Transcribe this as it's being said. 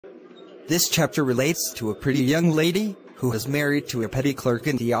This chapter relates to a pretty young lady who was married to a petty clerk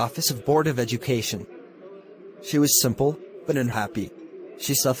in the Office of Board of Education. She was simple, but unhappy.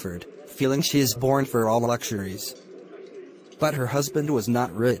 She suffered, feeling she is born for all luxuries. But her husband was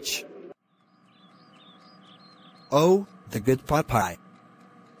not rich. Oh, the good pot pie.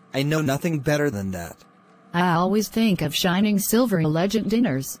 I know nothing better than that. I always think of shining silver elegant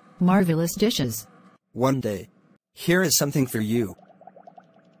dinners, marvelous dishes. One day. Here is something for you.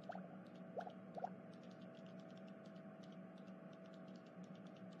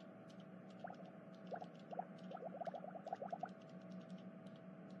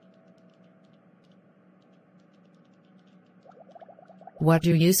 What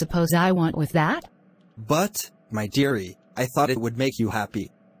do you suppose I want with that? But, my dearie, I thought it would make you happy.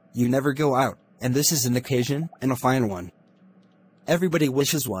 You never go out, and this is an occasion, and a fine one. Everybody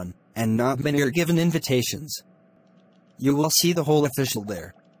wishes one, and not many are given invitations. You will see the whole official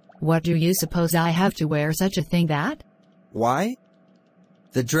there. What do you suppose I have to wear such a thing that? Why?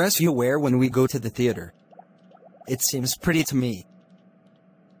 The dress you wear when we go to the theater. It seems pretty to me.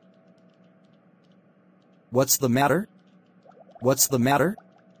 What's the matter? What's the matter?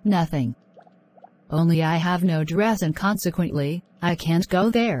 Nothing. Only I have no dress and consequently, I can't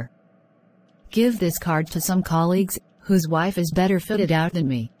go there. Give this card to some colleagues, whose wife is better fitted out than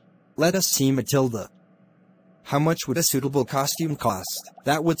me. Let us see, Matilda. How much would a suitable costume cost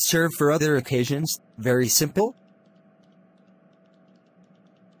that would serve for other occasions? Very simple.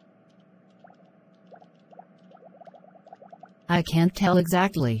 I can't tell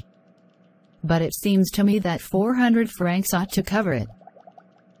exactly. But it seems to me that 400 francs ought to cover it.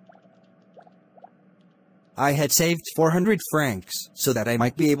 I had saved 400 francs so that I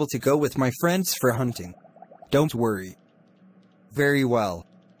might be able to go with my friends for hunting. Don't worry. Very well.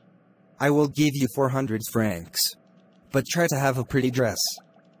 I will give you 400 francs. But try to have a pretty dress.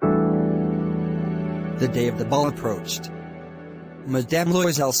 The day of the ball approached. Madame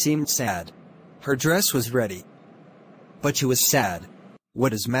Loisel seemed sad. Her dress was ready. But she was sad.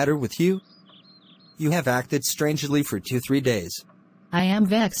 What is the matter with you? You have acted strangely for 2-3 days. I am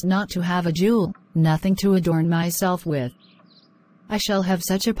vexed not to have a jewel, nothing to adorn myself with. I shall have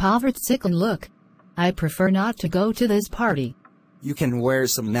such a poverty-stricken look. I prefer not to go to this party. You can wear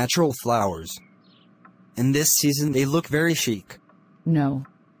some natural flowers. In this season they look very chic. No.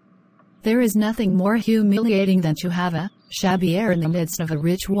 There is nothing more humiliating than to have a shabby air in the midst of a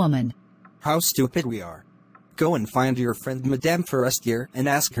rich woman. How stupid we are. Go and find your friend Madame Forestier and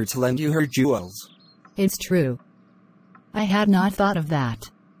ask her to lend you her jewels. It's true. I had not thought of that.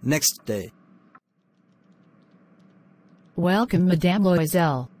 Next day. Welcome, Madame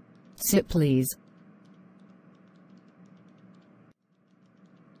Loisel. Sit, please.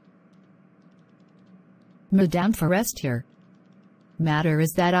 Madame Forestier. Matter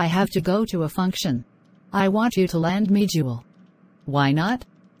is that I have to go to a function. I want you to lend me jewel. Why not?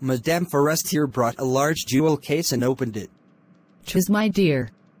 Madame Forestier brought a large jewel case and opened it. 'Tis my dear.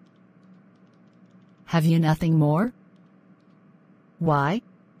 Have you nothing more? Why?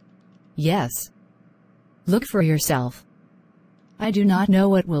 Yes. Look for yourself. I do not know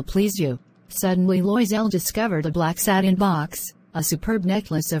what will please you. Suddenly Loisel discovered a black satin box, a superb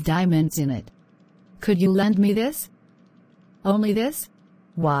necklace of diamonds in it. Could you lend me this? Only this?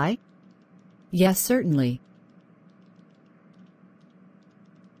 Why? Yes, certainly.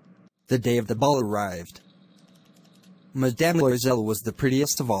 The day of the ball arrived. Madame Loisel was the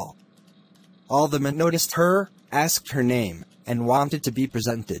prettiest of all. All the men noticed her, asked her name, and wanted to be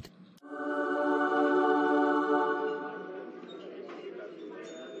presented.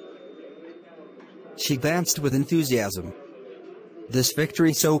 She danced with enthusiasm. This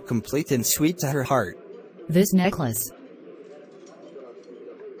victory so complete and sweet to her heart. This necklace.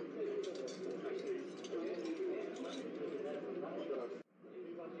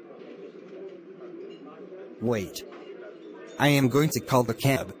 Wait. I am going to call the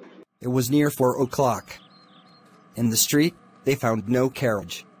cab. It was near 4 o'clock. In the street, they found no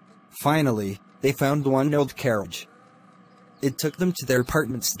carriage. Finally, they found one old carriage. It took them to their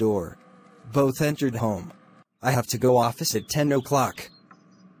apartment's door. Both entered home. I have to go office at 10 o'clock.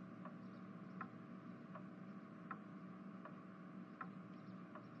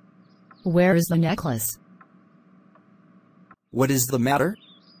 Where is the necklace? What is the matter?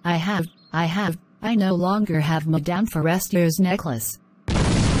 I no longer have Madame Forestier's necklace.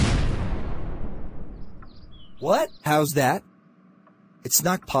 What? How's that? It's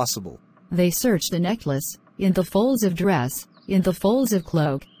not possible. They searched the necklace, in the folds of dress, in the folds of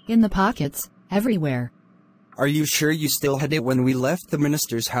cloak, in the pockets, everywhere. Are you sure you still had it when we left the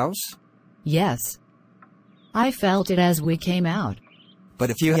minister's house? Yes. I felt it as we came out. But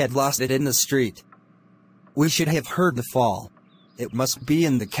if you had lost it in the street, we should have heard the fall. It must be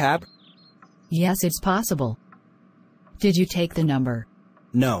in the cab? Yes, it's possible. Did you take the number?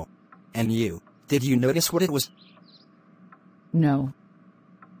 No. And you, did you notice what it was? No.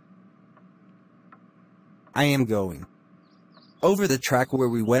 I am going over the track where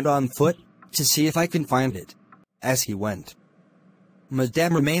we went on foot to see if I can find it. As he went,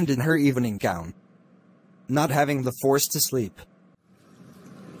 Madame remained in her evening gown, not having the force to sleep.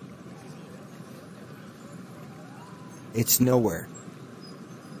 It's nowhere.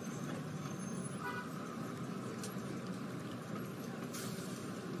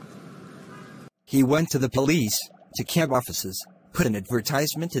 He went to the police, to cab offices, put an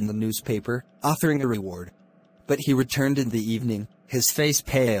advertisement in the newspaper, offering a reward. But he returned in the evening, his face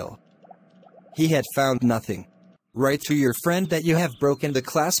pale. He had found nothing. Write to your friend that you have broken the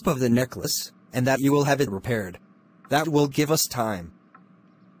clasp of the necklace, and that you will have it repaired. That will give us time.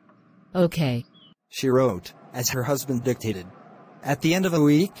 Okay. She wrote, as her husband dictated. At the end of a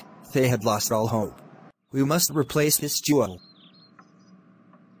week, they had lost all hope. We must replace this jewel.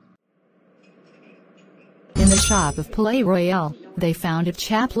 In the shop of Palais Royal, they found a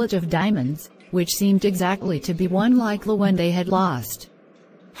chaplet of diamonds, which seemed exactly to be one like the one they had lost.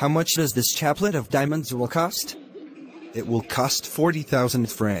 How much does this chaplet of diamonds will cost? It will cost 40,000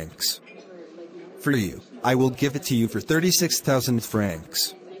 francs. For you, I will give it to you for 36,000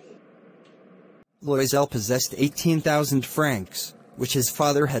 francs. Loisel possessed 18,000 francs, which his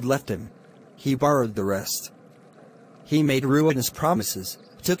father had left him. He borrowed the rest. He made ruinous promises,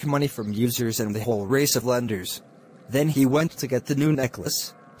 took money from users and the whole race of lenders. Then he went to get the new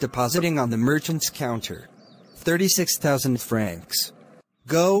necklace, depositing on the merchant's counter 36,000 francs.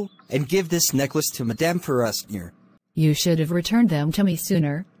 Go, and give this necklace to Madame Forestier. You should have returned them to me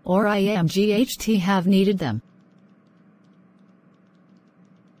sooner, or I am GHT have needed them.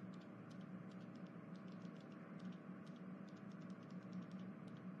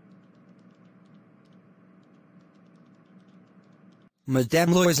 Madame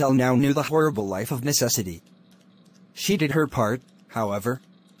Loisel now knew the horrible life of necessity. She did her part, however,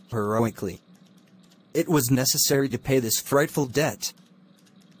 heroically. It was necessary to pay this frightful debt.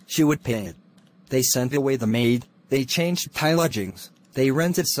 She would pay it. They sent away the maid, they changed Thai lodgings, they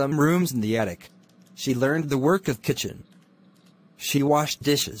rented some rooms in the attic. She learned the work of kitchen. She washed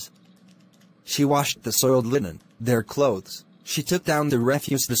dishes. She washed the soiled linen, their clothes. She took down the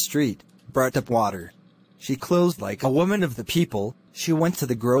refuse the street, brought up water. She clothed like a woman of the people. She went to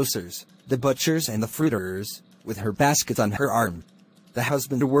the grocers, the butchers and the fruiterers, with her basket on her arm. The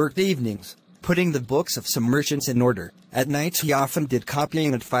husband worked evenings, putting the books of some merchants in order. At night he often did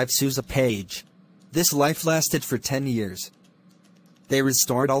copying at 5 sous a page. This life lasted for 10 years. They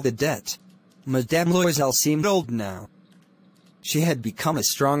restored all the debt. Madame Loisel seemed old now. She had become a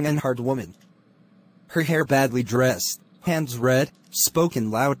strong and hard woman. Her hair badly dressed, hands red, spoke in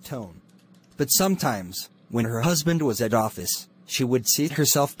loud tone. But sometimes, when her husband was at office, she would seat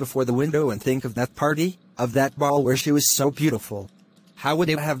herself before the window and think of that party, of that ball where she was so beautiful. How would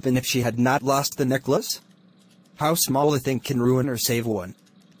it have been if she had not lost the necklace? How small a thing can ruin or save one.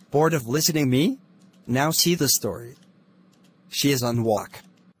 Bored of listening me? Now see the story. She is on walk.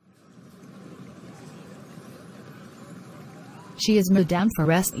 She is Madame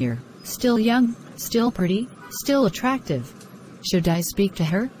Forestier, still young, still pretty, still attractive. Should I speak to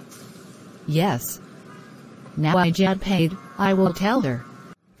her? Yes. Now I get paid, I will tell her.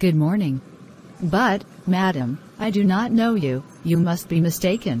 Good morning. But, madam, I do not know you, you must be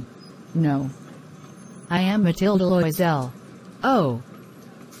mistaken. No. I am Mathilde Loisel. Oh.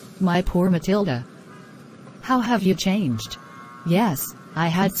 My poor Mathilde. How have you changed? Yes, I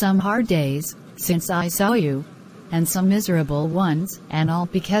had some hard days, since I saw you. And some miserable ones, and all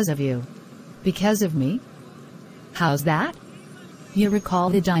because of you. Because of me? How's that? You recall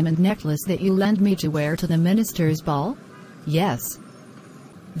the diamond necklace that you lent me to wear to the minister's ball? Yes.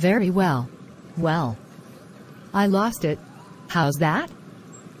 Very well. Well. I lost it. How's that?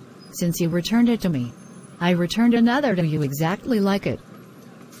 Since you returned it to me, I returned another to you exactly like it.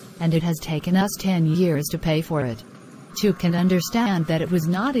 And it has taken us 10 years to pay for it. You can understand that it was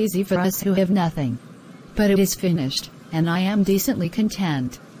not easy for us who have nothing. But it is finished, and I am decently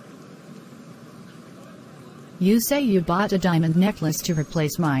content. You say you bought a diamond necklace to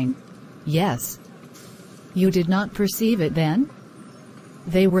replace mine. Yes. You did not perceive it then?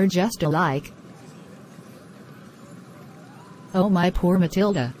 They were just alike. Oh, my poor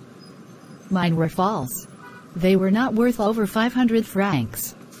Mathilde. Mine were false. They were not worth over 500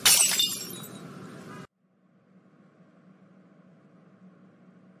 francs.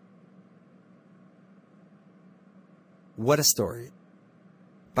 What a story.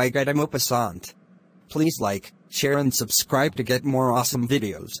 by Guy de Maupassant. Please like, share and subscribe to get more awesome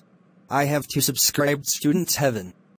videos. I have 2 subscribed students. Heaven.